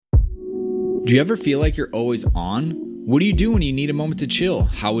Do you ever feel like you're always on? What do you do when you need a moment to chill?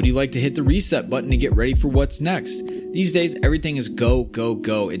 How would you like to hit the reset button to get ready for what's next? These days, everything is go, go,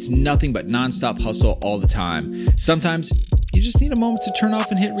 go. It's nothing but nonstop hustle all the time. Sometimes you just need a moment to turn off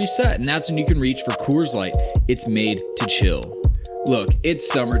and hit reset, and that's when you can reach for Coors Light. It's made to chill. Look, it's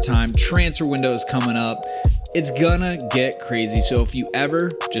summertime, transfer window is coming up. It's gonna get crazy, so if you ever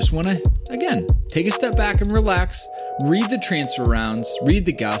just wanna, again, take a step back and relax, read the transfer rounds, read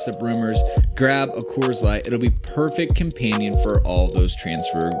the gossip rumors, grab a Coors Light. It'll be perfect companion for all those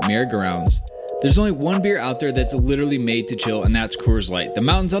transfer merry-go-rounds. There's only one beer out there that's literally made to chill, and that's Coors Light. The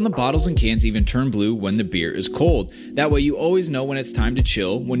mountains on the bottles and cans even turn blue when the beer is cold. That way you always know when it's time to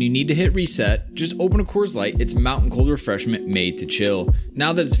chill. When you need to hit reset, just open a Coors Light. It's mountain cold refreshment made to chill.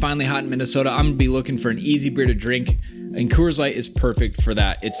 Now that it's finally hot in Minnesota, I'm going to be looking for an easy beer to drink, and Coors Light is perfect for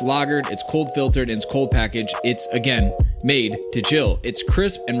that. It's lagered, it's cold filtered, and it's cold packaged. It's, again, made to chill. It's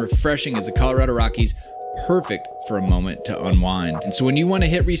crisp and refreshing as the Colorado Rockies. Perfect for a moment to unwind. And so when you want to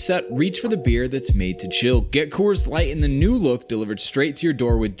hit reset, reach for the beer that's made to chill. Get Coors Light in the new look delivered straight to your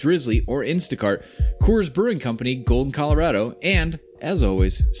door with Drizzly or Instacart. Coors Brewing Company, Golden, Colorado. And, as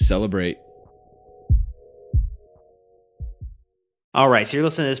always, celebrate. All right, so you're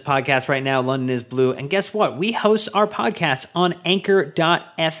listening to this podcast right now, London is Blue. And guess what? We host our podcast on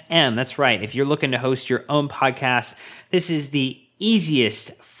Anchor.fm. That's right. If you're looking to host your own podcast, this is the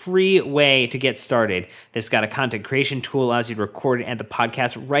easiest free way to get started. This got a content creation tool, allows you to record and the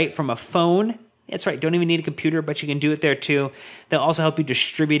podcast right from a phone. That's right, don't even need a computer, but you can do it there too. They'll also help you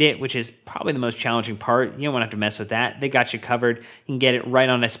distribute it, which is probably the most challenging part. You don't want to have to mess with that. They got you covered. You can get it right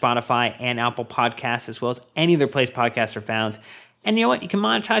on a Spotify and Apple Podcasts, as well as any other place podcasts are found. And you know what? You can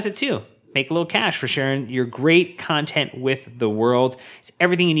monetize it too. Make a little cash for sharing your great content with the world. It's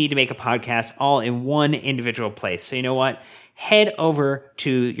everything you need to make a podcast all in one individual place. So you know what? Head over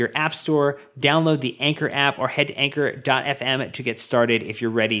to your app store, download the Anchor app, or head to anchor.fm to get started if you're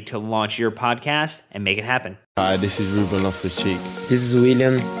ready to launch your podcast and make it happen. Hi, this is Ruben Loftus-Cheek. This is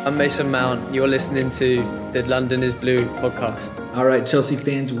William. I'm Mason Mount. You're listening to the London is Blue podcast. All right, Chelsea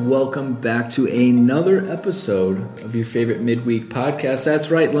fans, welcome back to another episode of your favorite midweek podcast.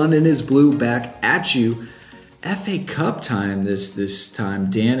 That's right, London is Blue back at you. FA Cup time this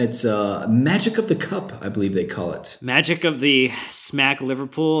time, Dan. It's Magic of the Cup, I believe they call it. Magic of the smack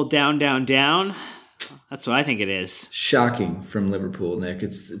Liverpool down, down, down. That's what I think it is. Shocking from Liverpool, Nick.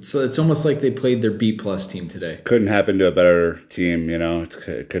 It's almost like they played their B+ team today. Couldn't happen to a better team, you know. It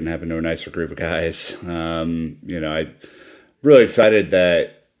couldn't happen to a nicer group of guys. I'm really excited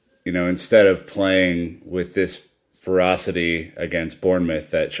that, instead of playing with this ferocity against Bournemouth,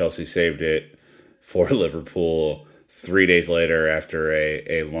 that Chelsea saved it for Liverpool 3 days later after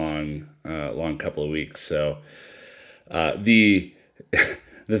a long couple of weeks. So the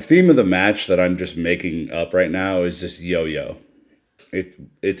theme of the match that I'm just making up right now is just yo-yo.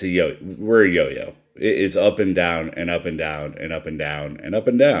 It's a yo. We're a yo-yo. It is up and down and up and down and up and down and up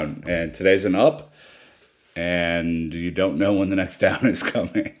and down. And today's an up, and you don't know when the next down is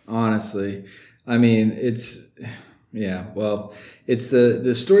coming. Honestly, I mean, it's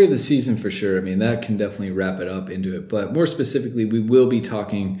the story of the season for sure. I mean, that can definitely wrap it up into it. But more specifically, we will be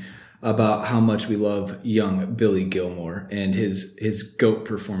talking about how much we love young Billy Gilmour and his GOAT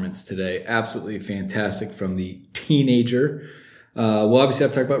performance today. Absolutely fantastic from the teenager. We'll obviously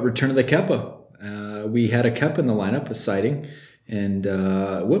have to talk about return of the Kepa. We had a Kepa in the lineup, a sighting, and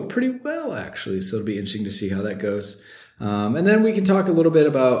went pretty well, actually. So it'll be interesting to see how that goes. And then we can talk a little bit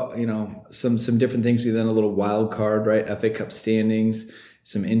about, some different things, and then a little wild card, right? FA Cup standings,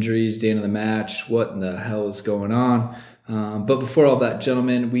 some injuries, day of the match, what in the hell is going on? But before all that,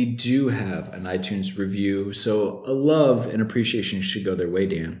 gentlemen, we do have an iTunes review. So a love and appreciation should go their way,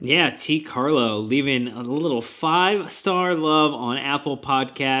 Dan. Yeah, T. Carlo leaving a little 5-star love on Apple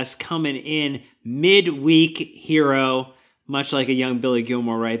Podcasts, coming in midweek hero, much like a young Billy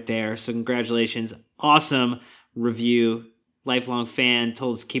Gilmour right there. So congratulations. Awesome review. Lifelong fan,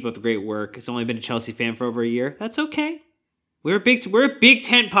 told us to keep up the great work. Has only been a Chelsea fan for over a year. That's okay. We're a Big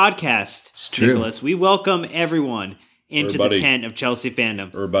Tent podcast. It's true. Nicholas, we welcome everyone into the tent of Chelsea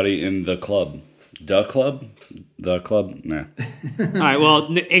fandom. Everybody in the club. The club? The club? Nah. All right,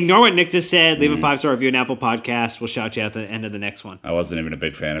 well, ignore what Nick just said. Leave a 5-star review on Apple Podcasts. We'll shout you out at the end of the next one. I wasn't even a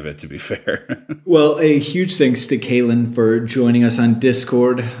big fan of it, to be fair. Well, a huge thanks to Kalen for joining us on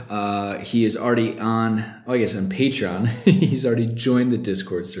Discord. He is already on Patreon. He's already joined the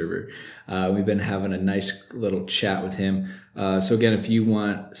Discord server. We've been having a nice little chat with him. So again, if you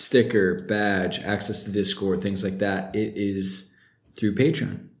want sticker, badge, access to Discord, things like that, it is through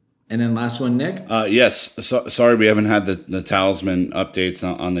Patreon. And then last one, Nick. Yes. Sorry we haven't had the talisman updates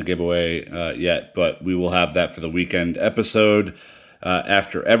on the giveaway yet, but we will have that for the weekend episode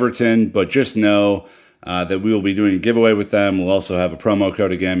after Everton. But just know that we will be doing a giveaway with them. We'll also have a promo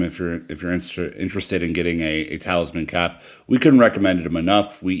code again if you're interested in getting a talisman cap. We couldn't recommend them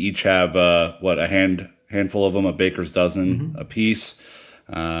enough. We each have a handful of them, a baker's dozen a piece.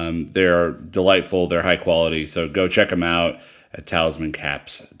 They're delightful. They're high quality. So go check them out at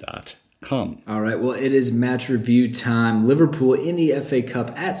talismancaps.com. All right, well, it is match review time. Liverpool in the FA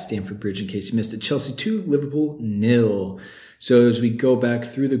Cup at Stamford Bridge, in case you missed it. Chelsea 2, Liverpool 0. So as we go back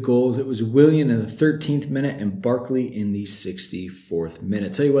through the goals, it was Willian in the 13th minute and Barkley in the 64th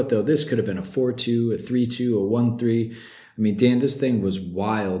minute. Tell you what, though, this could have been a 4-2, a 3-2, a 1-3. I mean, Dan, this thing was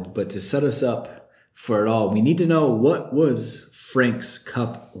wild. But to set us up for it all, we need to know what was Frank's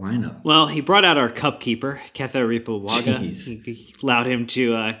cup lineup. Well, he brought out our cup keeper, Ketha Ripawaga. He allowed him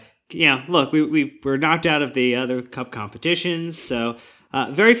to, look, we were knocked out of the other cup competitions, so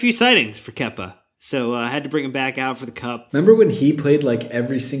very few sightings for Kepa. So I had to bring him back out for the cup. Remember when he played like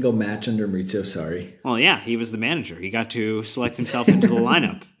every single match under Maurizio Sarri? Well, yeah, he was the manager. He got to select himself into the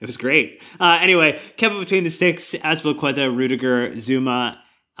lineup. It was great. Anyway, Kepa between the sticks, Azpilicueta, Rudiger, Zuma,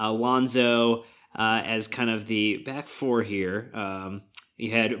 Alonso, as kind of the back four here. You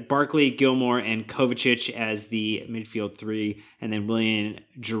had Barkley, Gilmore, and Kovacic as the midfield three, and then Willian,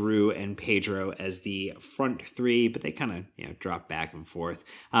 Giroud, and Pedro as the front three, but they kind of drop back and forth.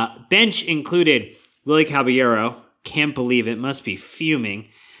 Bench included Willy Caballero. Can't believe it. Must be fuming.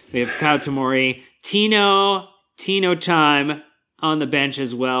 We have Kyle Tomori, Tino time on the bench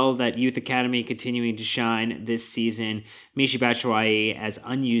as well. That youth academy continuing to shine this season. Michy Batshuayi as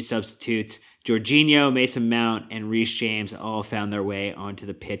unused substitutes. Jorginho, Mason Mount, and Reece James all found their way onto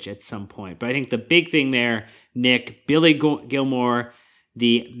the pitch at some point. But I think the big thing there, Nick, Billy Gilmore,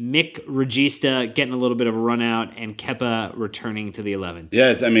 the Mick Regista getting a little bit of a run out, and Kepa returning to the 11. Yeah,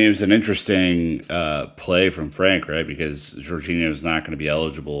 it was an interesting play from Frank, right? Because Jorginho is not going to be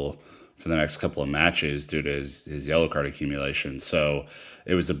eligible for the next couple of matches due to his yellow card accumulation. So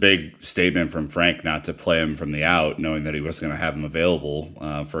it was a big statement from Frank not to play him from the out, knowing that he wasn't going to have him available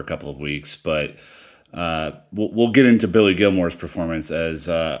for a couple of weeks. But we'll get into Billy Gilmore's performance, as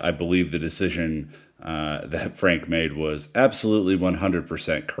I believe the decision that Frank made was absolutely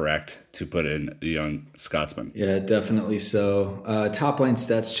 100% correct to put in the young Scotsman. Yeah, definitely so. Top line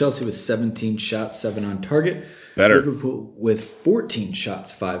stats, Chelsea with 17 shots, 7 on target. Better. Liverpool with 14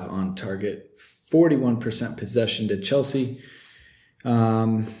 shots, 5 on target. 41% possession to Chelsea.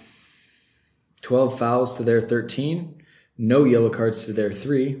 12 fouls to their 13. No yellow cards to their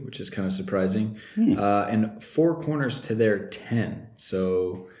 3, which is kind of surprising. And 4 corners to their 10.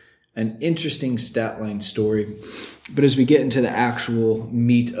 So an interesting stat line story. But as we get into the actual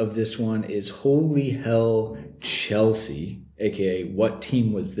meat of this one is holy hell Chelsea, aka what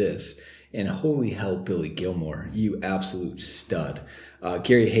team was this? And holy hell Billy Gilmore, you absolute stud.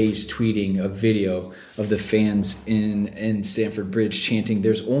 Gary Hayes tweeting a video of the fans in Stamford Bridge chanting,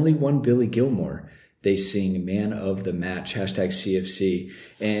 "There's only one Billy Gilmore." They sing "Man of the Match," #CFC.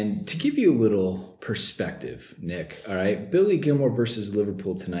 And to give you a little perspective, Nick, all right, Billy Gilmore versus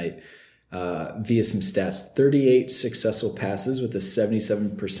Liverpool tonight, via some stats, 38 successful passes with a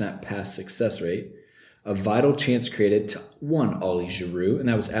 77% pass success rate, a vital chance created to one Ollie Giroud, and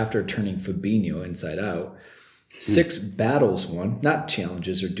that was after turning Fabinho inside out. 6 battles won, not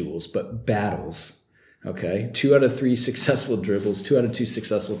challenges or duels, but battles. Okay, 2 out of 3 successful dribbles, 2 out of 2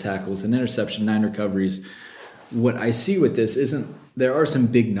 successful tackles, an interception, 9 recoveries. What I see with this there are some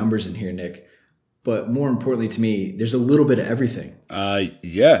big numbers in here, Nick, but more importantly to me, there's a little bit of everything.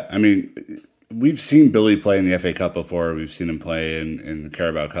 Yeah, I mean, we've seen Billy play in the FA Cup before. We've seen him play in the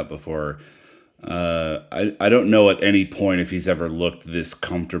Carabao Cup before. I don't know at any point if he's ever looked this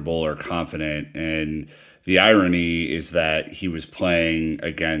comfortable or confident. And the irony is that he was playing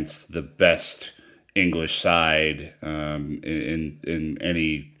against the best English side in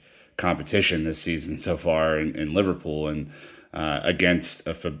any competition this season so far in Liverpool, and against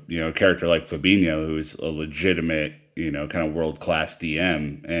a character like Fabinho, who's a legitimate kind of world-class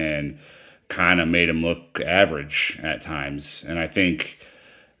DM, and kind of made him look average at times. And I think,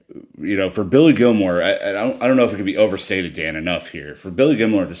 for Billy Gilmore, I don't know if it could be overstated, Dan, enough here. For Billy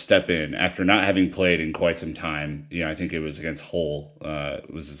Gilmore to step in after not having played in quite some time, I think it was against Hull,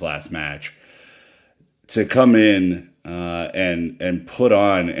 it was his last match, to come in and put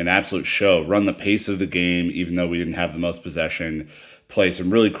on an absolute show, run the pace of the game, even though we didn't have the most possession, play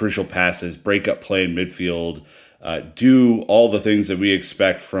some really crucial passes, break up play in midfield, do all the things that we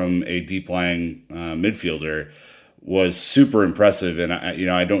expect from a deep-lying midfielder, was super impressive. And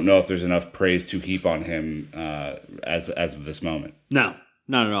I don't know if there's enough praise to keep on him as of this moment. No,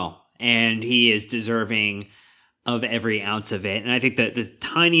 not at all. And he is deserving of every ounce of it. And I think that the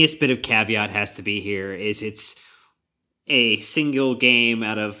tiniest bit of caveat has to be here is it's a single game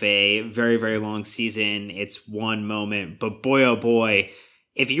out of a very, very long season. It's one moment. But boy, oh boy,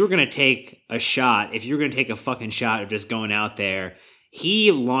 if you were going to take a shot, if you were going to take a fucking shot of just going out there,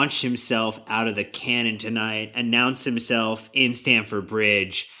 he launched himself out of the cannon tonight, announced himself in Stamford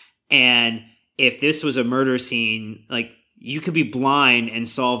Bridge. And if this was a murder scene, like, you could be blind and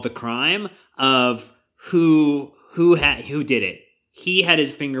solve the crime of who did it. He had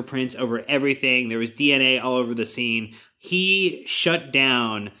his fingerprints over everything. There was DNA all over the scene. He shut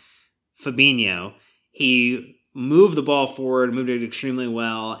down Fabinho. He moved the ball forward, moved it extremely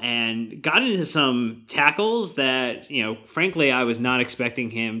well, and got into some tackles that, frankly, I was not expecting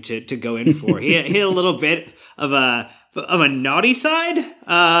him to go in for. He had a little bit of a naughty side,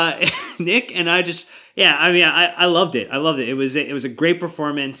 Nick, and I loved it. I loved it. It was a great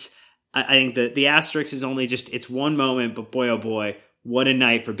performance. I think that the asterisk is only it's one moment, but boy, oh boy, what a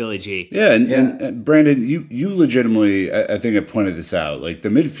night for Billy G. Yeah, and Brandon, you legitimately, I think, have pointed this out. Like, the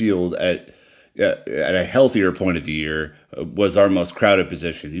midfield at a healthier point of the year was our most crowded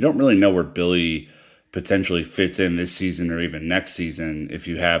position. You don't really know where Billy potentially fits in this season or even next season if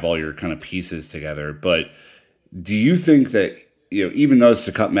you have all your kind of pieces together. But do you think that, even though it's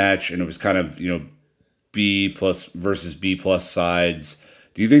a cup match and it was kind of, B plus versus B plus sides,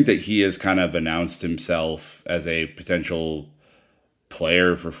 do you think that he has kind of announced himself as a potential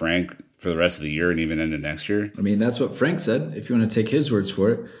player for Frank for the rest of the year and even into next year? I mean, that's what Frank said, if you want to take his words for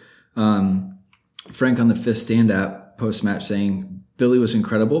it. Frank on the Fifth Stand app post-match saying, Billy was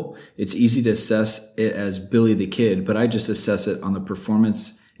incredible. It's easy to assess it as Billy the Kid, but I just assess it on the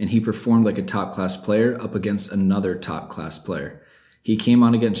performance, and he performed like a top-class player up against another top-class player. He came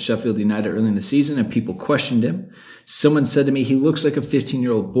on against Sheffield United early in the season, and people questioned him. Someone said to me, he looks like a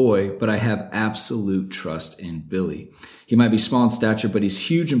 15-year-old boy, but I have absolute trust in Billy. He might be small in stature, but he's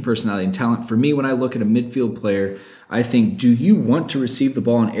huge in personality and talent. For me, when I look at a midfield player, I think, do you want to receive the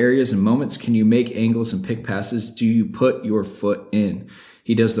ball in areas and moments? Can you make angles and pick passes? Do you put your foot in?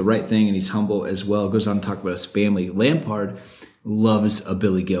 He does the right thing, and he's humble as well. Goes on to talk about his family. Lampard loves a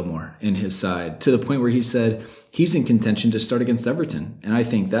Billy Gilmore in his side, to the point where he said he's in contention to start against Everton. And I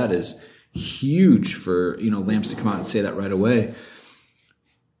think that is huge for, Lamps to come out and say that right away.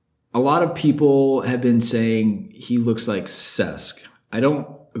 A lot of people have been saying he looks like Cesc. I don't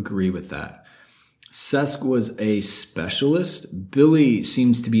agree with that. Cesc was a specialist. Billy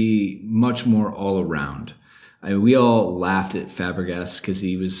seems to be much more all around. I mean, we all laughed at Fabregas because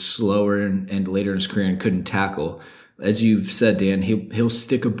he was slower and later in his career and couldn't tackle. As you've said, Dan, he'll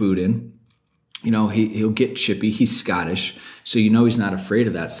stick a boot in. He'll get chippy. He's Scottish, so he's not afraid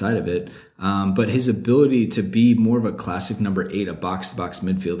of that side of it. But his ability to be more of a classic number 8, a box-to-box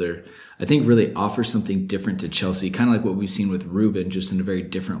midfielder, I think really offers something different to Chelsea, kind of like what we've seen with Ruben, just in a very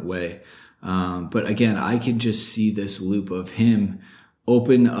different way. But again, I can just see this loop of him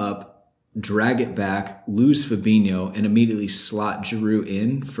open up, drag it back, lose Fabinho, and immediately slot Giroud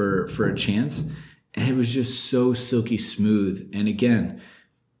in for a chance. And it was just so silky smooth. And again,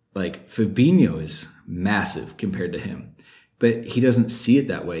 like, Fabinho is massive compared to him, but he doesn't see it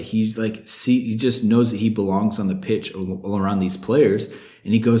that way. He just knows that he belongs on the pitch all around these players,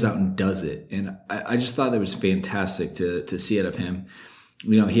 and he goes out and does it. And I just thought that was fantastic to see it of him.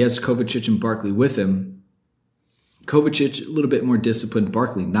 He has Kovacic and Barkley with him. Kovacic, a little bit more disciplined,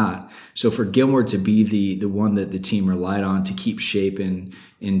 Barkley not. So for Gilmore to be the one that the team relied on to keep shape and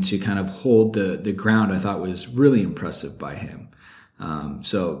to kind of hold the ground, I thought was really impressive by him.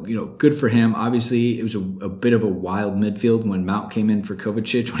 Good for him. Obviously, it was a bit of a wild midfield when Mount came in for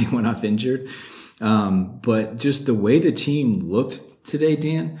Kovacic when he went off injured. But just the way the team looked today,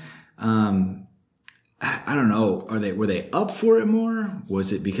 Dan, I don't know. Were they up for it more?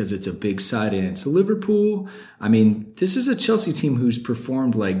 Was it because it's a big side and it's Liverpool? I mean, this is a Chelsea team who's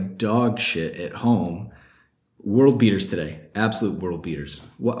performed like dog shit at home. World beaters today. Absolute world beaters.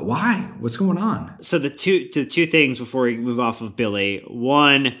 Why? What's going on? So the two things before we move off of Billy.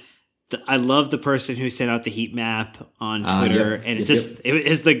 One, I love the person who sent out the heat map on Twitter, and it's it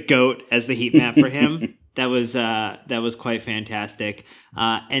is the GOAT as the heat map for him. That was quite fantastic.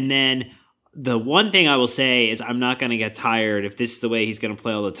 And then the one thing I will say is I'm not going to get tired, if this is the way he's going to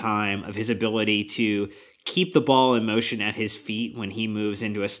play all the time, of his ability to keep the ball in motion at his feet when he moves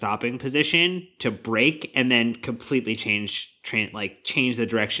into a stopping position to break and then completely change the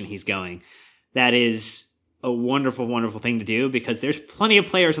direction he's going. That is a wonderful, wonderful thing to do, because there's plenty of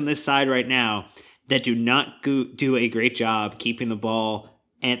players on this side right now that do not do a great job keeping the ball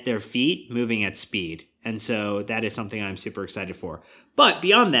at their feet, moving at speed. And so that is something I'm super excited for. But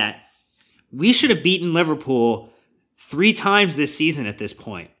beyond that, we should have beaten Liverpool 3 times this season at this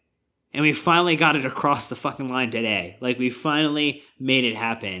point. And we finally got it across the fucking line today. Like, we finally made it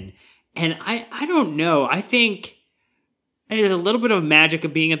happen. And I don't know. I think there's a little bit of magic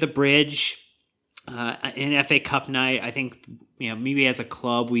of being at the Bridge in FA Cup night. I think, maybe as a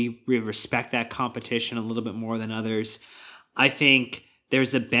club, we respect that competition a little bit more than others. I think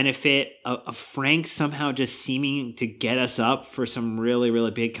there's the benefit of Frank somehow just seeming to get us up for some really,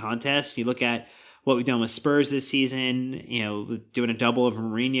 really big contests. You look at what we've done with Spurs this season, doing a double of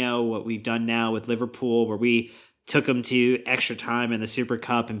Mourinho, what we've done now with Liverpool, where we took them to extra time in the Super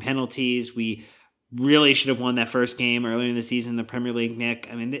Cup and penalties. We really should have won that first game earlier in the season in the Premier League, Nick.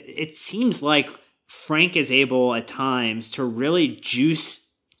 I mean, it seems like Frank is able at times to really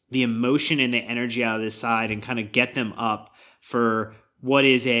juice the emotion and the energy out of this side and kind of get them up for what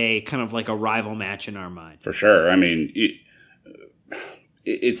is a kind of like a rival match in our mind. For sure. I mean,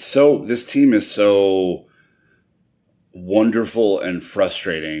 this team is so wonderful and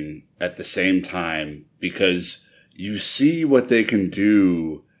frustrating at the same time, because you see what they can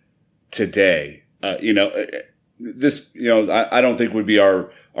do today. I don't think would be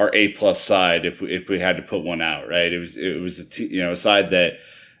our A+ side if we had to put one out, right? It was a side that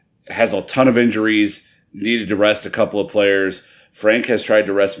has a ton of injuries, needed to rest a couple of players. Frank has tried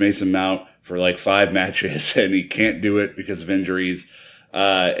to rest Mason Mount for like 5 matches, and he can't do it because of injuries.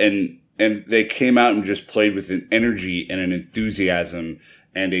 And they came out and just played with an energy and an enthusiasm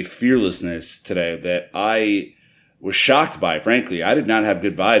and a fearlessness today that I was shocked by. Frankly, I did not have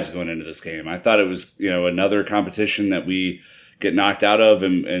good vibes going into this game. I thought it was, another competition that we get knocked out of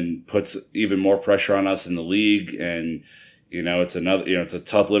and puts even more pressure on us in the league. And, it's it's a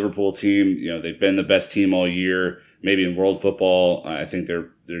tough Liverpool team. They've been the best team all year, maybe in world football. I think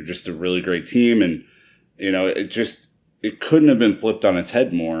they're just a really great team. And, it couldn't have been flipped on its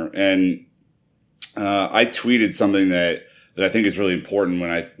head more. And I tweeted something that I think is really important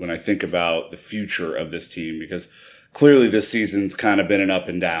when I think about the future of this team, because clearly this season's kind of been an up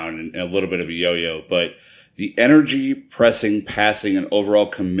and down and a little bit of a yo-yo. But the energy, pressing, passing, and overall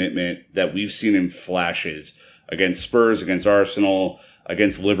commitment that we've seen in flashes against Spurs, against Arsenal,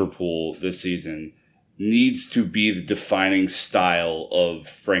 against Liverpool this season needs to be the defining style of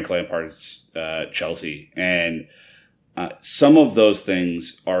Frank Lampard's Chelsea. And some of those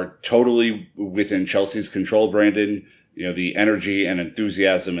things are totally within Chelsea's control, Brandon. The energy and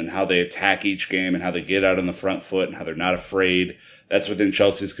enthusiasm and how they attack each game and how they get out on the front foot and how they're not afraid. That's within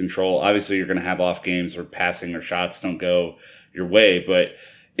Chelsea's control. Obviously, you're going to have off games where passing or shots don't go your way, but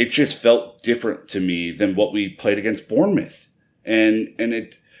it just felt different to me than what we played against Bournemouth. And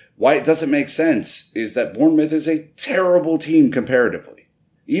why it doesn't make sense is that Bournemouth is a terrible team comparatively.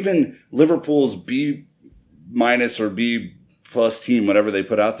 Even Liverpool's B- or B+ team, whatever they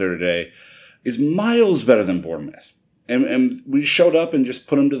put out there today, is miles better than Bournemouth. And we showed up and just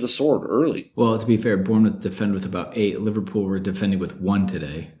put them to the sword early. Well, to be fair, Bournemouth defended with about 8. Liverpool were defending with 1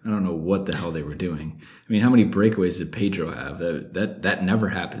 today. I don't know what the hell they were doing. I mean, how many breakaways did Pedro have? That never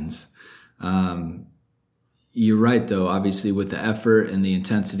happens. You're right, though. Obviously, with the effort and the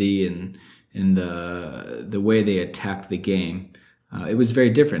intensity and the way they attacked the game, it was very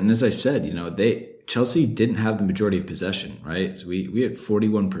different. And as I said, Chelsea didn't have the majority of possession, right? So we had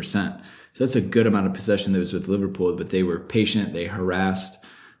 41%. So that's a good amount of possession that was with Liverpool, but they were patient, they harassed,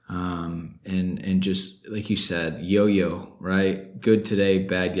 and just, like you said, yo-yo, right? Good today,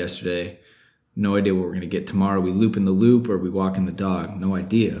 bad yesterday. No idea what we're going to get tomorrow. We loop in the loop or we walk in the dog. No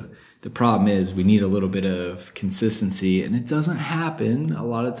idea. The problem is we need a little bit of consistency, and it doesn't happen a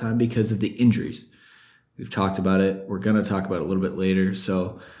lot of time because of the injuries. We've talked about it. We're going to talk about it a little bit later.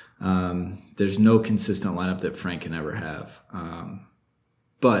 So there's no consistent lineup that Frank can ever have.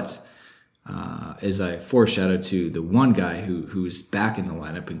 But as I foreshadowed to the one guy who's back in the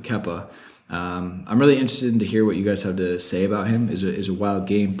lineup in Kepa, I'm really interested to hear what you guys have to say about him. Is a wild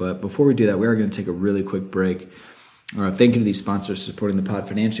game. But before we do that, we are going to take a really quick break. Thank you to these sponsors supporting the pod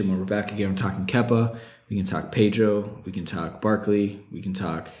financially. When we're back again, we're talking Kepa. We can talk Pedro. We can talk Barkley. We can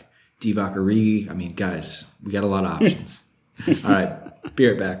talk Divock Origi. I mean, guys, we got a lot of options. All right, be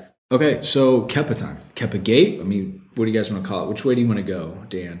right back. Okay, so Kepa time. Kepa Gate. I mean, what do you guys want to call it? Which way do you want to go,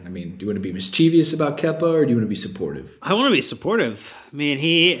 Dan? I mean, do you want to be mischievous about Kepa or do you want to be supportive? I want to be supportive. I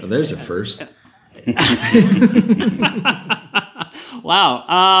mean, there's a first.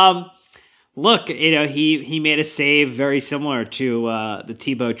 Wow. Look, he made a save very similar to the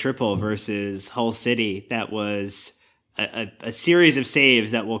Tebow triple versus Hull City. That was a series of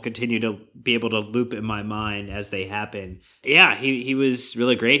saves that will continue to be able to loop in my mind as they happen. Yeah, he was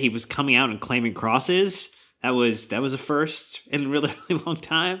really great. He was coming out and claiming crosses. That was a first in a really, really long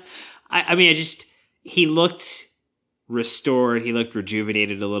time. I mean, he looked restored. He looked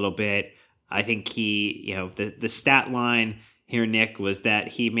rejuvenated a little bit. I think the stat line here, Nick, was that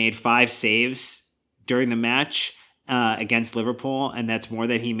he made 5 saves during the match against Liverpool, and that's more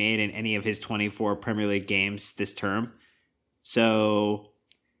than he made in any of his 24 Premier League games this term. So,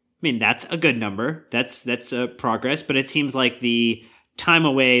 I mean, that's a good number. That's a progress, but it seems like the time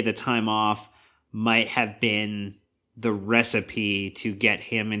away, the time off might have been the recipe to get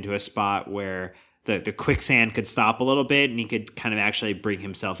him into a spot where the quicksand could stop a little bit and he could kind of actually bring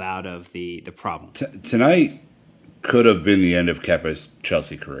himself out of the problem. Tonight could have been the end of Kepa's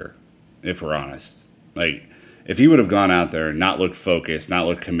Chelsea career, if we're honest. Like, if he would have gone out there and not looked focused, not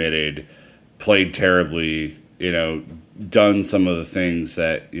looked committed, played terribly, done some of the things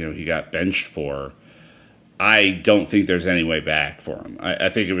that, he got benched for, I don't think there's any way back for him. I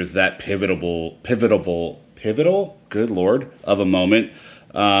think it was that pivotal, good Lord, of a moment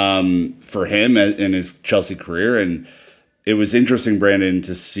for him in his Chelsea career. And it was interesting, Brandon,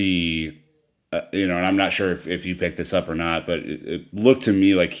 to see, and I'm not sure if you picked this up or not, but it looked to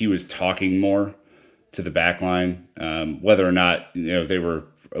me like he was talking more to the back line. Whether or not, they were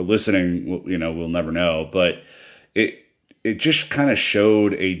listening, we'll never know. But it just kind of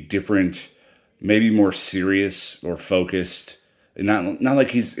showed a different, maybe more serious or focused. Not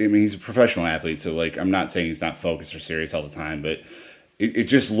like he's a professional athlete, so like I'm not saying he's not focused or serious all the time, but it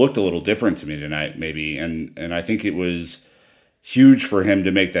just looked a little different to me tonight, maybe. And I think it was huge for him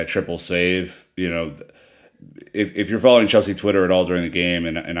to make that triple save. If you're following Chelsea Twitter at all during the game,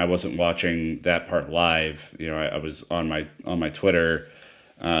 and I wasn't watching that part live, I was on my Twitter.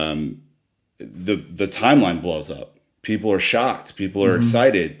 The timeline blows up. People are shocked. People are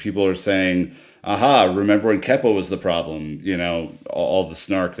excited. People are saying, "Aha! Remember when Kepa was the problem?" All the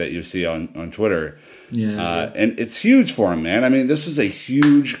snark that you see on Twitter. Yeah, and it's huge for him, man. I mean, this was a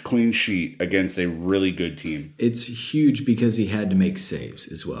huge clean sheet against a really good team. It's huge because he had to make saves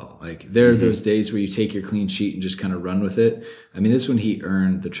as well. Like, there are those days where you take your clean sheet and just kind of run with it. I mean, this one he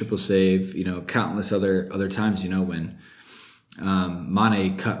earned the triple save. Countless other times. When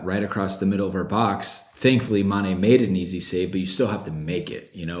Mane cut right across the middle of our box. Thankfully, Mane made an easy save, but you still have to make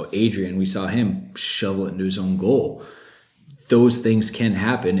it. Adrian, we saw him shovel it into his own goal. Those things can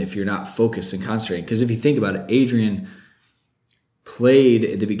happen if you're not focused and concentrating. Because if you think about it, Adrian played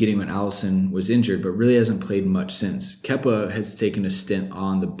at the beginning when Alisson was injured, but really hasn't played much since. Kepa has taken a stint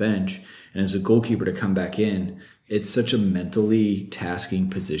on the bench, and as a goalkeeper to come back in, it's such a mentally tasking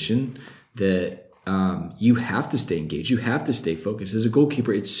position that you have to stay engaged. You have to stay focused. As a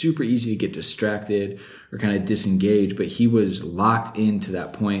goalkeeper, it's super easy to get distracted or kind of disengaged, but he was locked into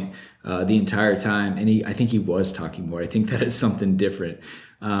that point the entire time, and I think he was talking more. I think that is something different.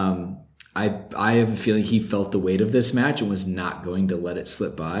 I have a feeling he felt the weight of this match and was not going to let it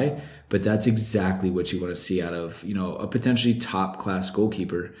slip by, but that's exactly what you want to see out of a potentially top-class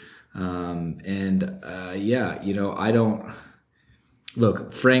goalkeeper. I don't...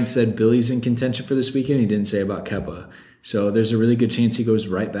 Look, Frank said Billy's in contention for this weekend. He didn't say about Kepa. So there's a really good chance he goes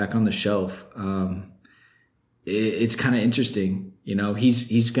right back on the shelf. It's kind of interesting.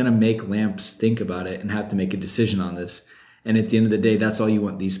 He's going to make Lamps think about it and have to make a decision on this. And at the end of the day, that's all you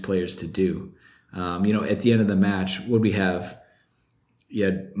want these players to do. At the end of the match, what do we have? You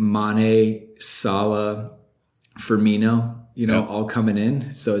had Mane, Salah, Firmino, all coming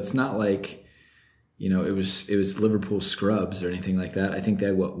in. So it's not like... it was Liverpool scrubs or anything like that. I think they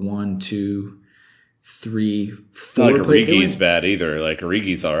had 1, 2, 3, 4. Not like Origi's bad either. Like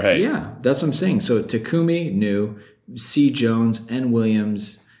Origi's all right. Yeah, that's what I'm saying. So Takumi, new, C. Jones, and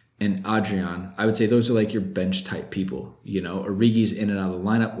Williams, and Adrian. I would say those are like your bench type people. Origi's in and out of the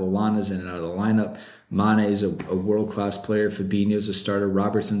lineup. Lallana's in and out of the lineup. Mane is a world class player. Fabinho's a starter.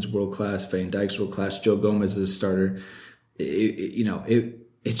 Robertson's world class. Van Dijk's world class. Joe Gomez is a starter.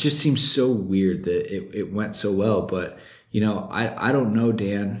 It just seems so weird that it went so well. But, I don't know,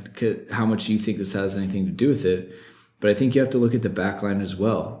 Dan, how much you think this has anything to do with it. But I think you have to look at the back line as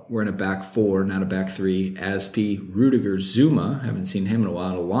well. We're in a back 4, not a back 3. Aspi, Rudiger, Zuma. Haven't seen him in a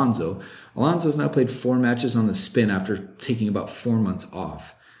while. And Alonso. Alonso's now played 4 matches on the spin after taking about 4 months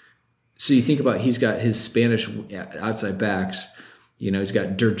off. So you think about he's got his Spanish outside backs. He's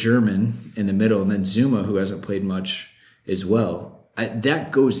got Der German in the middle. And then Zuma, who hasn't played much as well.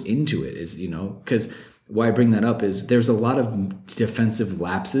 That goes into it, because why I bring that up is there's a lot of defensive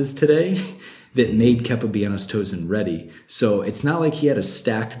lapses today that made Kepa be on his toes and ready. So it's not like he had a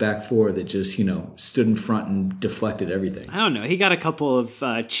stacked back four that just, stood in front and deflected everything. I don't know. He got a couple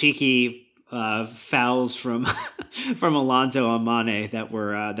of cheeky fouls from from Alonso on Mane that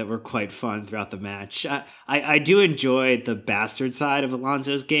were quite fun throughout the match. I do enjoy the bastard side of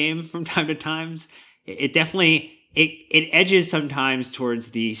Alonso's game from time to time. It definitely it edges sometimes towards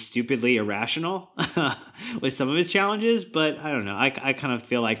the stupidly irrational with some of his challenges, but I don't know. I kind of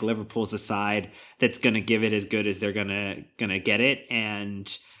feel like Liverpool's a side that's going to give it as good as they're gonna get it,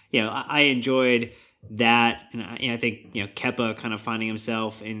 and I enjoyed that, and I think Kepa kind of finding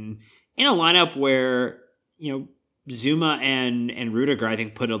himself in a lineup where Zuma and Rudiger, I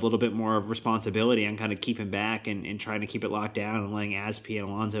think, put a little bit more of responsibility on kind of keeping back and trying to keep it locked down and letting Azpi and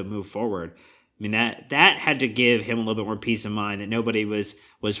Alonso move forward. I mean, that had to give him a little bit more peace of mind that nobody was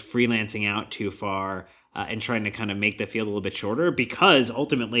freelancing out too far and trying to kind of make the field a little bit shorter, because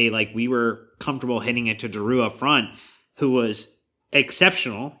ultimately, we were comfortable hitting it to Giroud up front, who was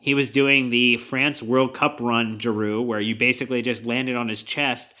exceptional. He was doing the France World Cup run Giroud, where you basically just landed on his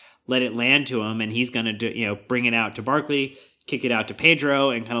chest, let it land to him, and he's going to bring it out to Barkley, kick it out to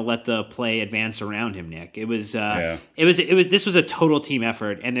Pedro, and kind of let the play advance around him. Nick, it was this was a total team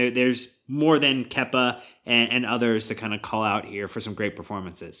effort, and there's more than Kepa and others to kind of call out here for some great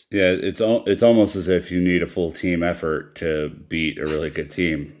performances. Yeah, it's almost as if you need a full team effort to beat a really good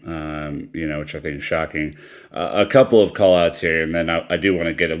team, which I think is shocking. A couple of call outs here, and then I do want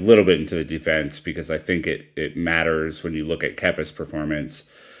to get a little bit into the defense, because I think it matters when you look at Kepa's performance.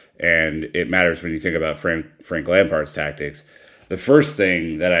 And it matters when you think about Frank Lampard's tactics. The first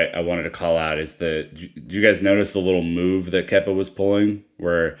thing that I wanted to call out is did you guys notice the little move that Kepa was pulling,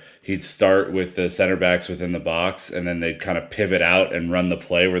 where he'd start with the center backs within the box, and then they'd kind of pivot out and run the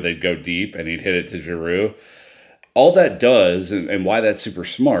play where they'd go deep, and he'd hit it to Giroud? All that does, and why that's super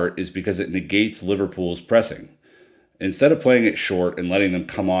smart, is because it negates Liverpool's pressing. Instead of playing it short and letting them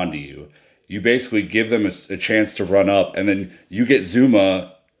come on to you, you basically give them a chance to run up, and then you get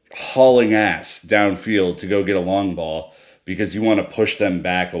Zuma hauling ass downfield to go get a long ball, because you want to push them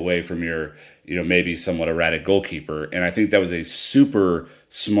back away from your, maybe somewhat erratic goalkeeper. And I think that was a super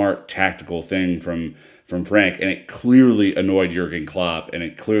smart tactical thing from Frank, and it clearly annoyed Jurgen Klopp, and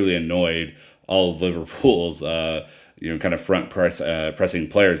it clearly annoyed all of Liverpool's, kind of front pressing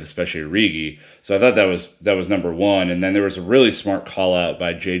players, especially Origi. So I thought that was number one. And then there was a really smart call out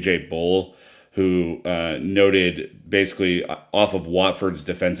by JJ Bull, who noted basically off of Watford's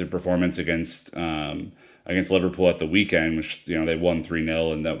defensive performance against Liverpool at the weekend, which they won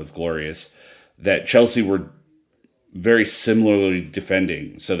 3-0, and that was glorious, that Chelsea were very similarly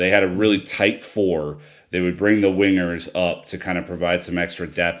defending. So they had a really tight four. They would bring the wingers up to kind of provide some extra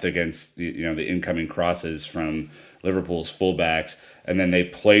depth against the incoming crosses from Liverpool's fullbacks, and then they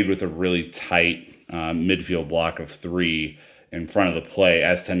played with a really tight midfield block of three in front of the play,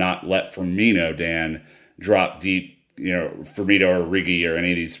 as to not let Firmino, drop deep, Firmino or Origi or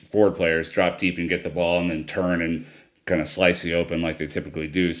any of these forward players drop deep and get the ball and then turn and kind of slice the open like they typically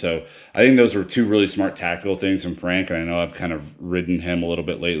do. So I think those were two really smart tactical things from Frank, and I know I've kind of ridden him a little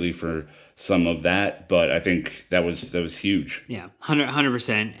bit lately for some of that, but I think that was huge. Yeah,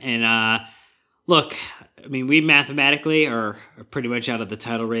 100%. And look, I mean, we mathematically are pretty much out of the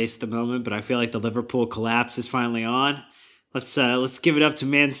title race at the moment, but I feel like the Liverpool collapse is finally on. Let's give it up to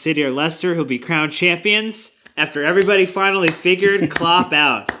Man City or Leicester, who'll be crowned champions after everybody finally figured Klopp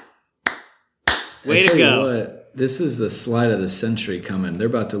out. Way to go. This is the slide of the century coming. They're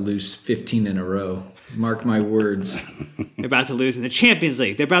about to lose 15 in a row. Mark my words. They're about to lose in the Champions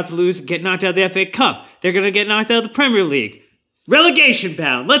League. They're about to lose and get knocked out of the FA Cup. They're going to get knocked out of the Premier League. Relegation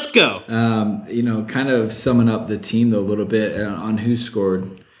bound. Let's go. Kind of summing up the team, though, a little bit on who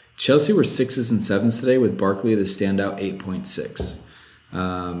scored. Chelsea were 6s and 7s today, with Barkley the standout 8.6.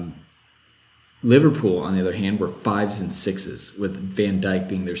 Liverpool, on the other hand, were 5s and 6s, with Van Dijk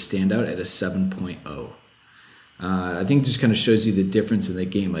being their standout at a 7.0. I think it just kind of shows you the difference in the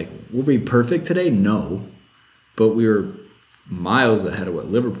game. Were we perfect today? No. But we were miles ahead of what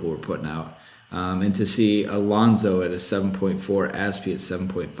Liverpool were putting out. And to see Alonso at a 7.4, Azpi at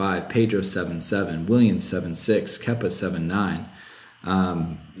 7.5, Pedro 7.7, Williams 7.6, Kepa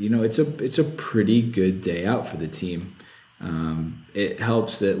 7.9. It's a pretty good day out for the team. It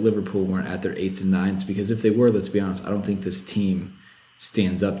helps that Liverpool weren't at their 8s and 9s, because if they were, let's be honest, I don't think this team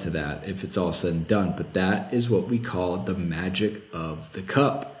stands up to that if it's all said and done. But that is what we call the magic of the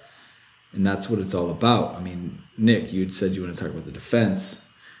cup, and that's what it's all about. I mean, Nick, you said you want to talk about the defense.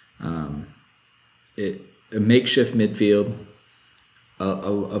 A makeshift midfield,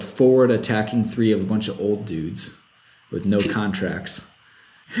 a forward attacking three of a bunch of old dudes with no contracts,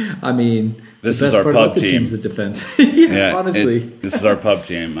 I mean, This the is best our part pub about the team. team's the defense. Yeah, honestly. This is our pub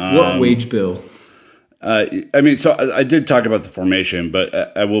team. What wage bill? I mean, so I did talk about the formation,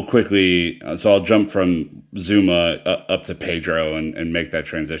 but I will quickly. So I'll jump from Zuma up to Pedro and make that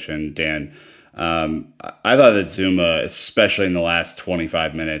transition, Dan. I thought that Zuma, especially in the last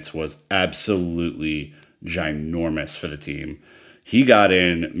 25 minutes, was absolutely ginormous for the team. He got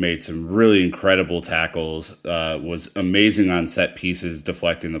in, made some really incredible tackles, was amazing on set pieces,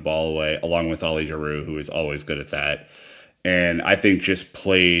 deflecting the ball away, along with Ali Giroux, who is always good at that. And I think just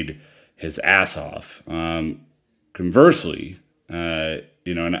played his ass off. Conversely,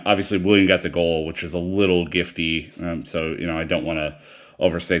 and obviously Willian got the goal, which is a little gifty. So, I don't want to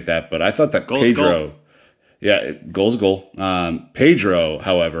overstate that, but I thought that Pedro, goal's goal. Pedro,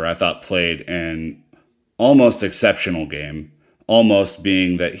 however, I thought played an almost exceptional game, almost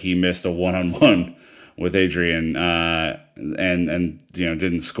being that he missed a one-on-one with Adrian, and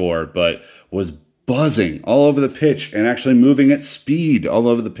didn't score, but was buzzing all over the pitch and actually moving at speed all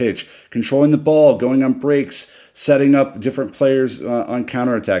over the pitch, controlling the ball, going on breaks, setting up different players on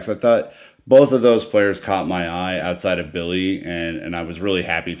counterattacks. I thought both of those players caught my eye outside of Billy, and I was really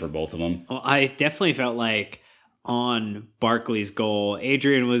happy for both of them. Well, I definitely felt like on Barkley's goal,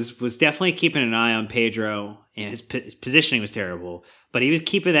 Adrian was definitely keeping an eye on Pedro, and his positioning was terrible, but he was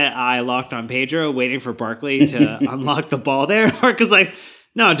keeping that eye locked on Pedro, waiting for Barkley to unlock the ball there. Mark like,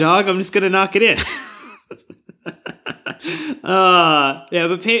 no, dog, I'm just going to knock it in.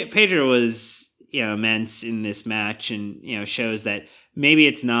 But Pedro was, immense in this match, and, shows that maybe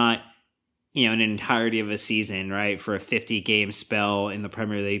it's not, an entirety of a season, right? For a 50-game spell in the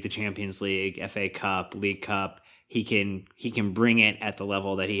Premier League, the Champions League, FA Cup, League Cup, he can bring it at the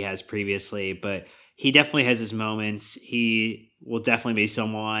level that he has previously, but he definitely has his moments. He will definitely be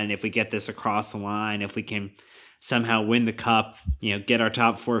someone, if we get this across the line, if we can somehow win the cup, get our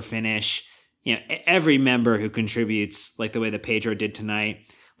top 4 finish, every member who contributes, like the way that Pedro did tonight,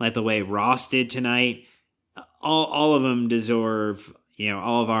 like the way Ross did tonight, all of them deserve,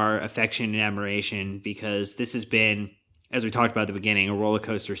 all of our affection and admiration, because this has been, as we talked about at the beginning, a roller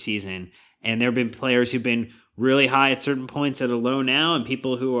coaster season. And there have been players who've been really high at certain points that are low now, and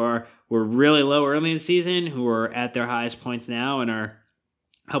people who were really low early in the season who are at their highest points now and are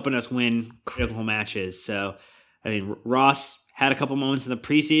helping us win critical matches. So I mean, Ross had a couple moments in the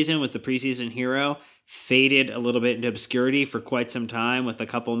preseason, was the preseason hero, faded a little bit into obscurity for quite some time with a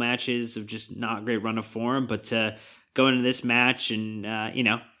couple matches of just not great run of form, but to go into this match and,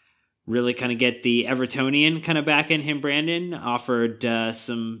 really kind of get the Evertonian kind of back in him, Brandon, offered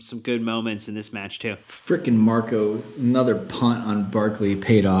some good moments in this match too. Frickin' Marco, another punt on Barkley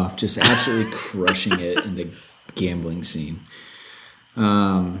paid off, just absolutely crushing it in the gambling scene.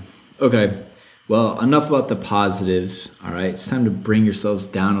 Okay. Well, enough about the positives, all right? It's time to bring yourselves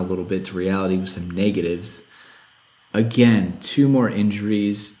down a little bit to reality with some negatives. Again, 2 more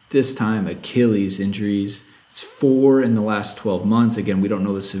injuries, this time Achilles injuries. It's 4 in the last 12 months. Again, we don't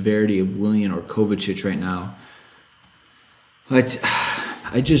know the severity of Willian or Kovacic right now.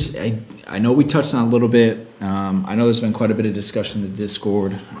 I know we touched on it a little bit. I know there's been quite a bit of discussion in the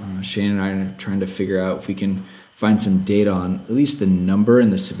Discord. Shane and I are trying to figure out if we can find some data on at least the number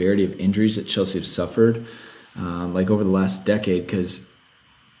and the severity of injuries that Chelsea have suffered, over the last decade. Because,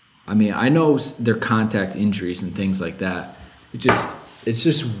 I know they're contact injuries and things like that. It's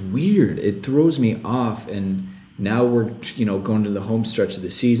just weird. It throws me off. And now we're, going to the home stretch of the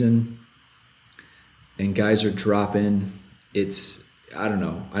season, and guys are dropping. I don't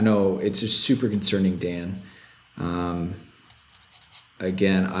know. I know it's just super concerning, Dan.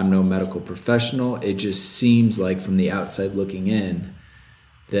 Again, I'm no medical professional. It just seems like from the outside looking in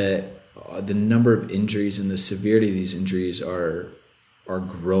that the number of injuries and the severity of these injuries are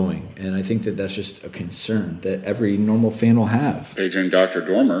growing. And I think that that's just a concern that every normal fan will have. Paging Dr.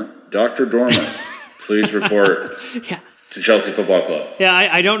 Dormer. Dr. Dormer, please report to Chelsea Football Club. Yeah,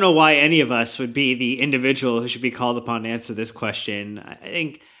 I don't know why any of us would be the individual who should be called upon to answer this question. I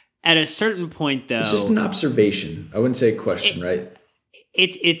think at a certain point, though... It's just an observation. I wouldn't say a question, right?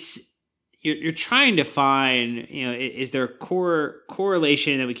 You're trying to find, is there a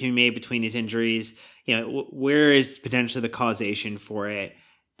correlation that we can make between these injuries? Where is potentially the causation for it?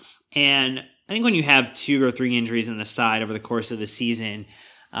 And I think when you have 2 or 3 injuries on the side over the course of the season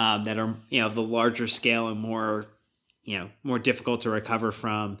that are, of the larger scale and more difficult to recover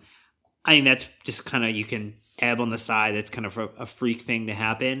from, I think that's just kind of, you can ebb on the side. That's kind of a freak thing to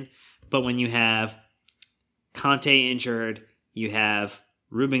happen. But when you have Conte injured, you have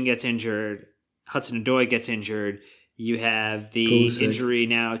Ruben gets injured, Hudson-Odoi gets injured, you have the Pulisic. injury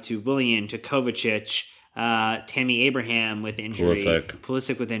now to Willian, to Kovacic. Tammy Abraham with injury,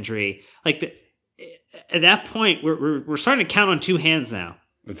 Pulisic with injury. Like at that point, we're starting to count on two hands now.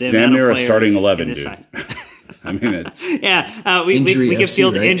 It's damn near a starting 11, dude. I mean, we give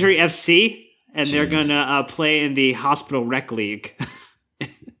field right? Injury FC, and they're going to play in the Hospital Rec League.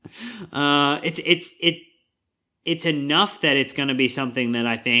 It's enough that it's going to be something that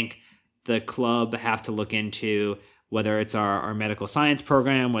I think the club have to look into, whether it's our medical science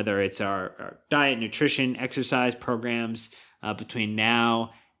program, whether it's our diet, nutrition, exercise programs between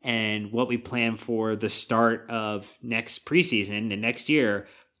now and what we plan for the start of next preseason and next year.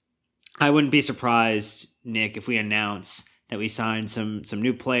 I wouldn't be surprised, Nick, if we announce that we signed some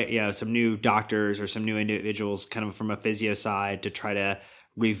new some new doctors or some new individuals kind of from a physio side to try to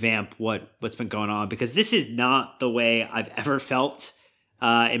revamp what's been going on, because this is not the way I've ever felt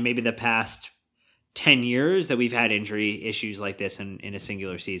in maybe the past 10 years that we've had injury issues like this in a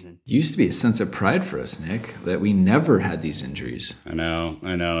singular season. It used to be a sense of pride for us, Nick, that we never had these injuries. I know.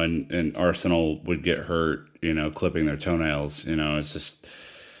 And Arsenal would get hurt, clipping their toenails. It's just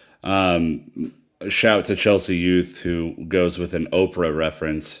a shout to Chelsea Youth, who goes with an Oprah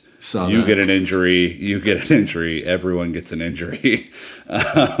reference. Get an injury, everyone gets an injury.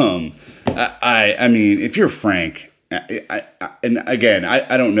 I mean, if you're Frank, and again,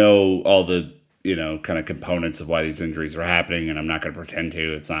 I don't know all the kind of components of why these injuries are happening, and I'm not going to pretend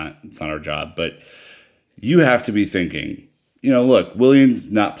to. It's not our job, but you have to be thinking. Look,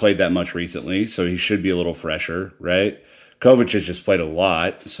 Willian's not played that much recently, so he should be a little fresher, right? Kovac has just played a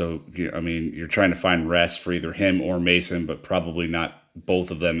lot, so you're trying to find rest for either him or Mason, but probably not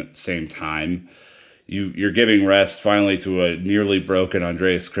both of them at the same time. You're giving rest finally to a nearly broken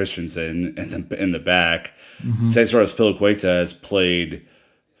Andreas Christensen in the back. Mm-hmm. Cesar Azpilicueta has played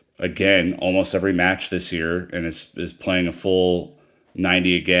again almost every match this year and is playing a full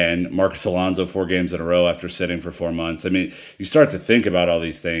 90 again. Marcus Alonso 4 games in a row after sitting for 4 months. I mean, you start to think about all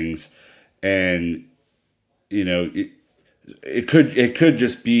these things, and it could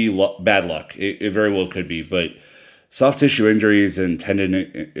just be bad luck. It very well could be, but soft tissue injuries and tendon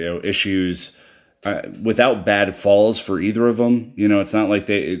issues without bad falls for either of them. It's not like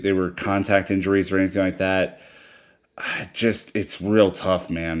they were contact injuries or anything like that. It's real tough,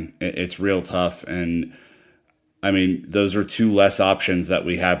 man. It's real tough. And I mean, those are 2 less options that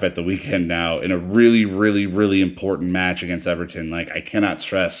we have at the weekend now in a really, really, really important match against Everton. Like, I cannot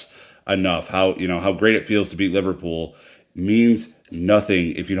stress enough how great it feels to beat Liverpool. Means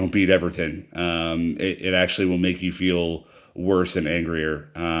nothing if you don't beat Everton. It actually will make you feel worse and angrier.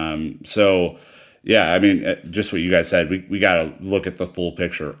 So, yeah, I mean, just what you guys said, we got to look at the full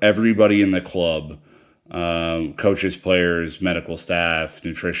picture. Everybody in the club, coaches, players, medical staff,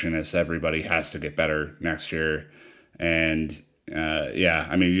 nutritionists, everybody has to get better next year. And,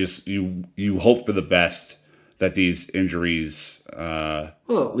 I mean, you hope for the best that these injuries...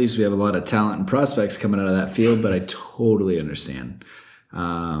 well, at least we have a lot of talent and prospects coming out of that field, but I totally understand.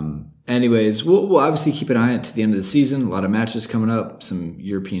 Anyways, we'll obviously keep an eye out to the end of the season. A lot of matches coming up, some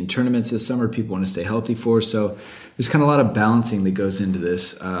European tournaments this summer people want to stay healthy for. So there's kind of a lot of balancing that goes into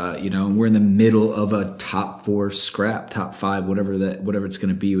this. We're in the middle of a top 4 scrap, top 5, whatever it's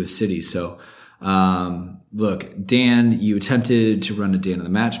going to be with City. So look, Dan, you attempted to run a Dan of the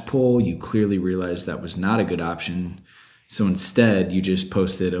Match poll. You clearly realized that was not a good option. So instead, you just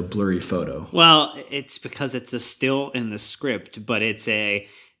posted a blurry photo. Well, it's because it's a still in the script, but it's a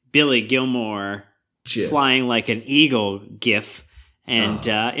Billy Gilmore GIF. Flying like an eagle GIF. And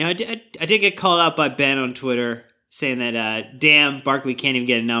I did get called out by Ben on Twitter saying that, damn, Barkley can't even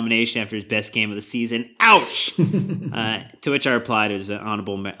get a nomination after his best game of the season. Ouch! To which I replied it was an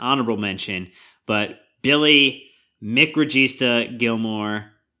honorable mention. But Billy Mick Regista Gilmore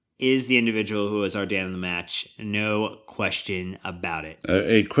is the individual who is our Dan of the Match. No question about it.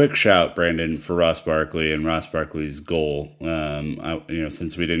 A quick shout, Brandon, for Ross Barkley and Ross Barkley's goal.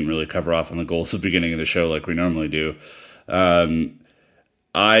 Since we didn't really cover off on the goals at the beginning of the show like we normally do,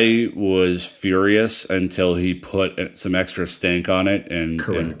 I was furious until he put some extra stank on it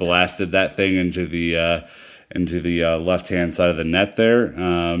and blasted that thing into the left-hand side of the net there.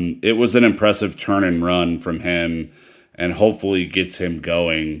 It was an impressive turn and run from him, and hopefully gets him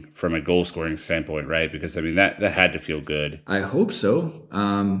going from a goal-scoring standpoint, right? Because, I mean, that had to feel good. I hope so.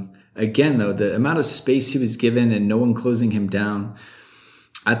 Again, though, the amount of space he was given and no one closing him down,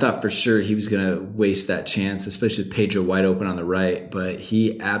 I thought for sure he was going to waste that chance, especially with Pedro wide open on the right, but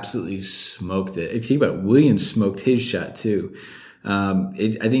he absolutely smoked it. If you think about it, Williams smoked his shot too. I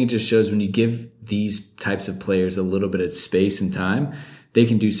think it just shows when you give these types of players a little bit of space and time, they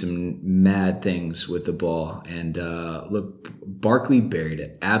can do some mad things with the ball. And look, Barkley buried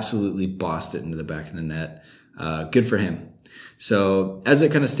it, absolutely bossed it into the back of the net. Good for him. So as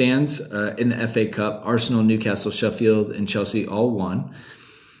it kind of stands in the FA Cup, Arsenal, Newcastle, Sheffield, and Chelsea all won.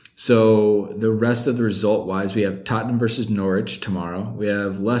 So the rest of the result-wise, we have Tottenham versus Norwich tomorrow. We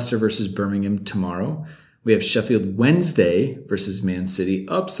have Leicester versus Birmingham tomorrow. We have Sheffield Wednesday versus Man City.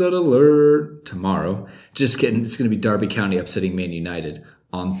 Upset alert tomorrow. Just kidding. It's going to be Derby County upsetting Man United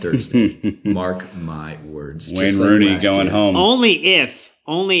on Thursday. Mark my words. Wayne Rooney going home. Only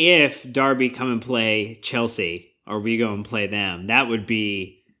if Derby come and play Chelsea, or we go and play them. That would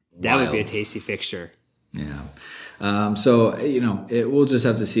be a tasty fixture. Yeah. So, we'll just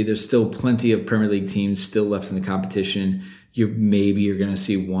have to see. There's still plenty of Premier League teams still left in the competition. You're going to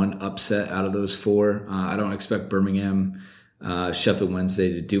see one upset out of those four. I don't expect Birmingham, Sheffield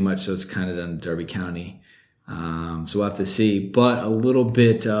Wednesday to do much, so it's kind of done Derby County. So we'll have to see. But a little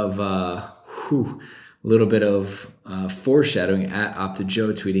bit of foreshadowing at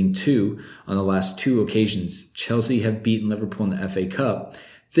OptaJoe tweeting too. On the last two occasions, Chelsea have beaten Liverpool in the FA Cup.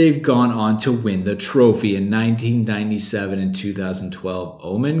 They've gone on to win the trophy in 1997 and 2012.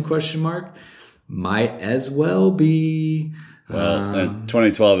 Omen? ? Might as well be. Well, in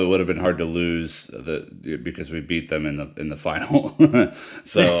 2012, it would have been hard to lose because we beat them in the final.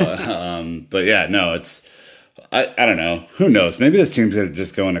 So, but yeah, no, it's. I don't know. Who knows? Maybe this team's going to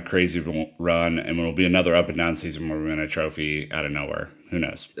just go on a crazy run, and it'll be another up and down season where we win a trophy out of nowhere. Who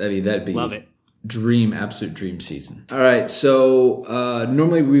knows? I mean, that'd be love it. Absolute dream season. All right, so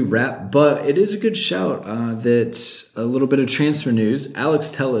normally we wrap, but it is a good shout that a little bit of transfer news.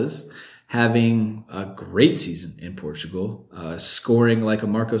 Alex Telles having a great season in Portugal, scoring like a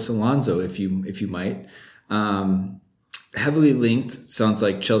Marcos Alonso, if you might. Heavily linked. Sounds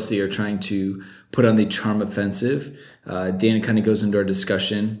like Chelsea are trying to put on the charm offensive. Dan kind of goes into our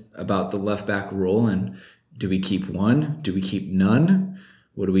discussion about the left back role and do we keep one? Do we keep none?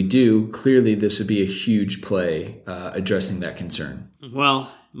 What do we do? Clearly, this would be a huge play addressing that concern.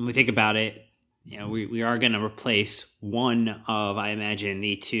 Well, when we think about it, we are going to replace one of, I imagine,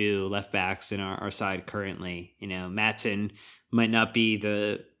 the two left backs in our side currently. Maatsen might not be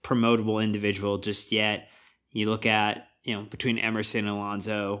the promotable individual just yet. You look at, between Emerson and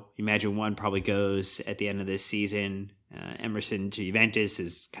Alonso, you imagine one probably goes at the end of this season. Emerson to Juventus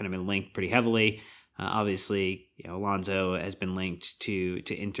has kind of been linked pretty heavily. Obviously, Alonso has been linked to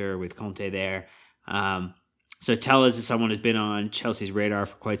Inter with Conte there. So Telles is someone who's been on Chelsea's radar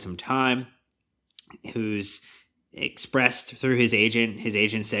for quite some time, who's expressed through his agent. His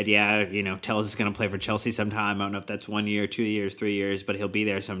agent said, Telles is going to play for Chelsea sometime. I don't know if that's 1 year, 2 years, 3 years, but he'll be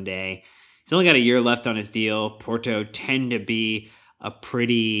there someday. He's only got a year left on his deal. Porto tend to be a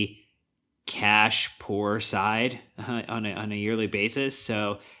pretty cash poor side on a yearly basis.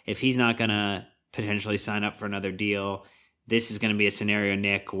 So if he's not going to potentially sign up for another deal, this is going to be a scenario,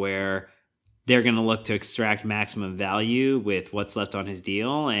 Nick, where they're going to look to extract maximum value with what's left on his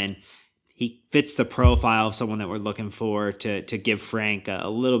deal. And he fits the profile of someone that we're looking for to give Frank a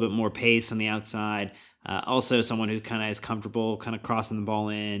little bit more pace on the outside. Also someone who kind of is comfortable kind of crossing the ball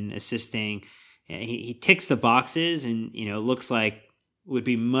in, assisting. He ticks the boxes and, looks like would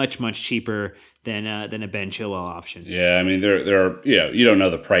be much, much cheaper than a Ben Chilwell option. Yeah, I mean, there are, you don't know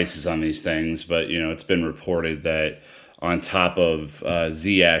the prices on these things, but, it's been reported that on top of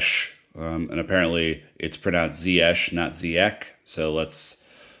Ziyech, and apparently it's pronounced Ziyech, not Ziyech, so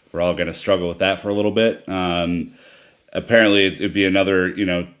we're all going to struggle with that for a little bit. Apparently it'd be another,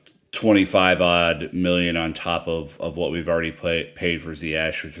 25-odd million on top of what we've already paid for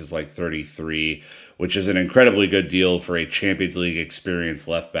Ziyech, which is like 33, which is an incredibly good deal for a Champions League experienced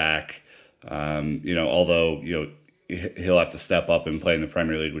left back. Although, he'll have to step up and play in the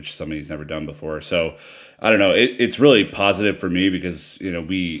Premier League, which is something he's never done before. So I don't know. It's really positive for me because,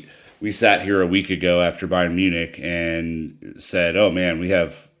 we sat here a week ago after Bayern Munich and said, oh man, we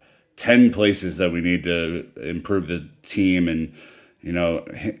have 10 places that we need to improve the team and,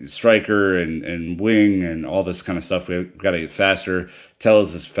 striker and wing and all this kind of stuff. We've got to get faster.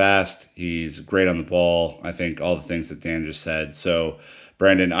 Telles is fast. He's great on the ball. I think all the things that Dan just said. So,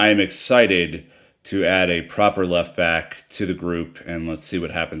 Brandon, I am excited to add a proper left back to the group, and let's see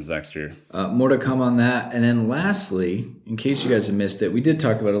what happens next year. More to come on that. And then lastly, in case you guys have missed it, we did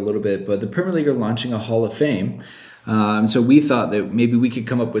talk about it a little bit, but the Premier League are launching a Hall of Fame. So we thought that maybe we could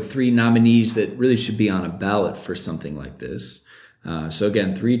come up with 3 nominees that really should be on a ballot for something like this. So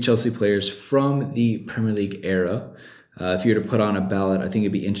again, 3 Chelsea players from the Premier League era. If you were to put on a ballot, I think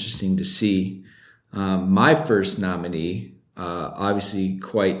it'd be interesting to see. My first nominee, obviously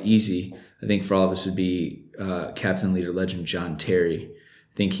quite easy, I think for all of us would be captain, leader, legend John Terry.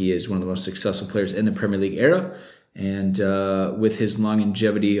 think he is one of the most successful players in the Premier League era. And with his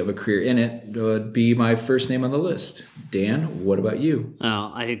longevity of a career in it, would be my first name on the list. Dan, what about you?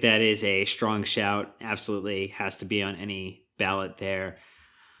 Well, I think that is a strong shout. Absolutely has to be on any ballot there.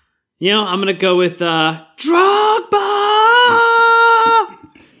 I'm going to go with Drogba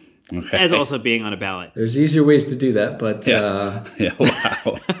as also being on a ballot. There's easier ways to do that, but wow.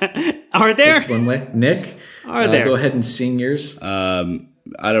 Are there? That's one way. Nick, Are there? Go ahead and sing yours.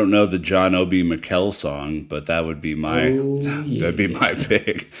 I don't know the John Obi Mikel song, but that would be that'd be my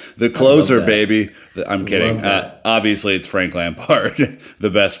pick. The closer, baby. I'm kidding. Obviously, it's Frank Lampard, the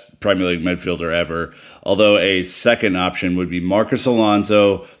best Premier League midfielder ever. Although a second option would be Marcus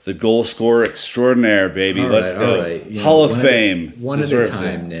Alonso, the goal scorer extraordinaire, baby. Let's go. All right. Hall of Fame. One at a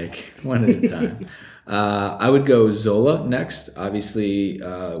time, Nick. One at a time. I would go Zola next. Obviously,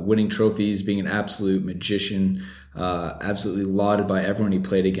 winning trophies, being an absolute magician, absolutely lauded by everyone he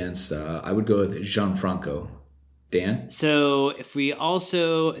played against. I would go with Gianfranco. Dan? So if we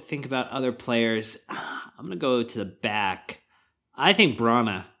also think about other players, I'm going to go to the back. I think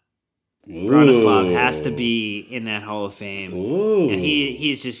Branislav has to be in that Hall of Fame.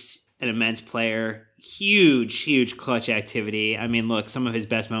 He's just an immense player. Huge clutch activity. I mean, look, some of his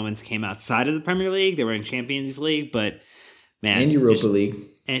best moments came outside of the Premier League. They were in Champions League, but man. And Europa League.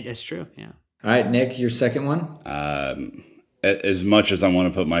 And that's true, yeah. All right, Nick, your second one? As much as I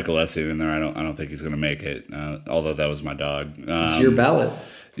want to put Michael Essien in there, I don't think he's going to make it. Although that was my dog. It's your ballot.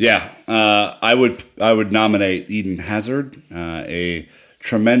 Yeah, I would nominate Eden Hazard, a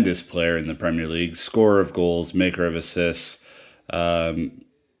tremendous player in the Premier League, scorer of goals, maker of assists,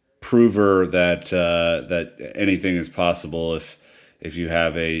 prover that anything is possible if you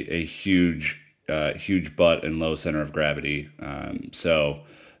have a huge butt and low center of gravity. So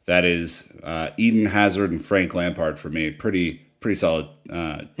that is Eden Hazard and Frank Lampard for me. Pretty solid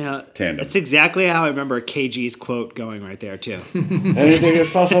tandem. That's exactly how I remember KG's quote going right there too. Anything is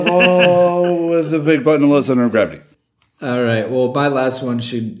possible with a big butt and low center of gravity. All right. Well, my last one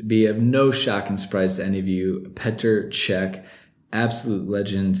should be of no shock and surprise to any of you. Petr Cech, absolute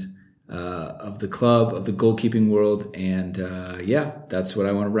legend of the club, of the goalkeeping world. And that's what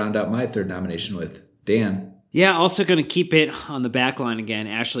I want to round out my third nomination with. Dan? Yeah, also going to keep it on the back line again.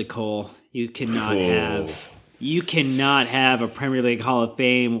 Ashley Cole. You cannot have a Premier League Hall of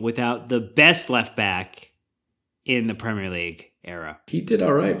Fame without the best left back in the Premier League era. He did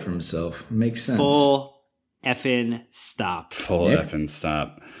all right for himself. Makes sense. Full effing stop. Effing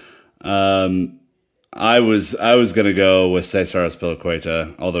stop. I was gonna go with Cesar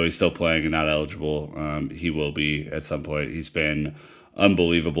Azpilicueta, although he's still playing and not eligible. He will be at some point. He's been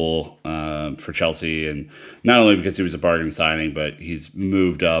unbelievable for Chelsea, and not only because he was a bargain signing, but he's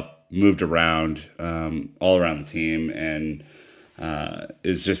moved around all around the team, and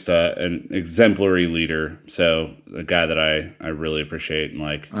is just an exemplary leader. So a guy that I really appreciate and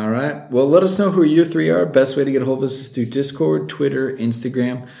like. All right. Well, let us know who your three are. Best way to get a hold of us is through Discord, Twitter,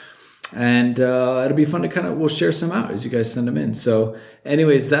 Instagram. And it'll be fun to we'll share some out as you guys send them in. So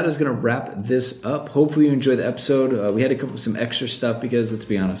anyways, that is going to wrap this up. Hopefully you enjoyed the episode. We had to come up with some extra stuff because, let's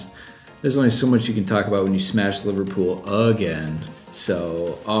be honest, there's only so much you can talk about when you smash Liverpool again.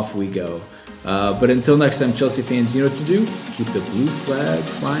 So off we go. But until next time, Chelsea fans, you know what to do. Keep the blue flag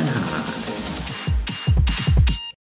flying high.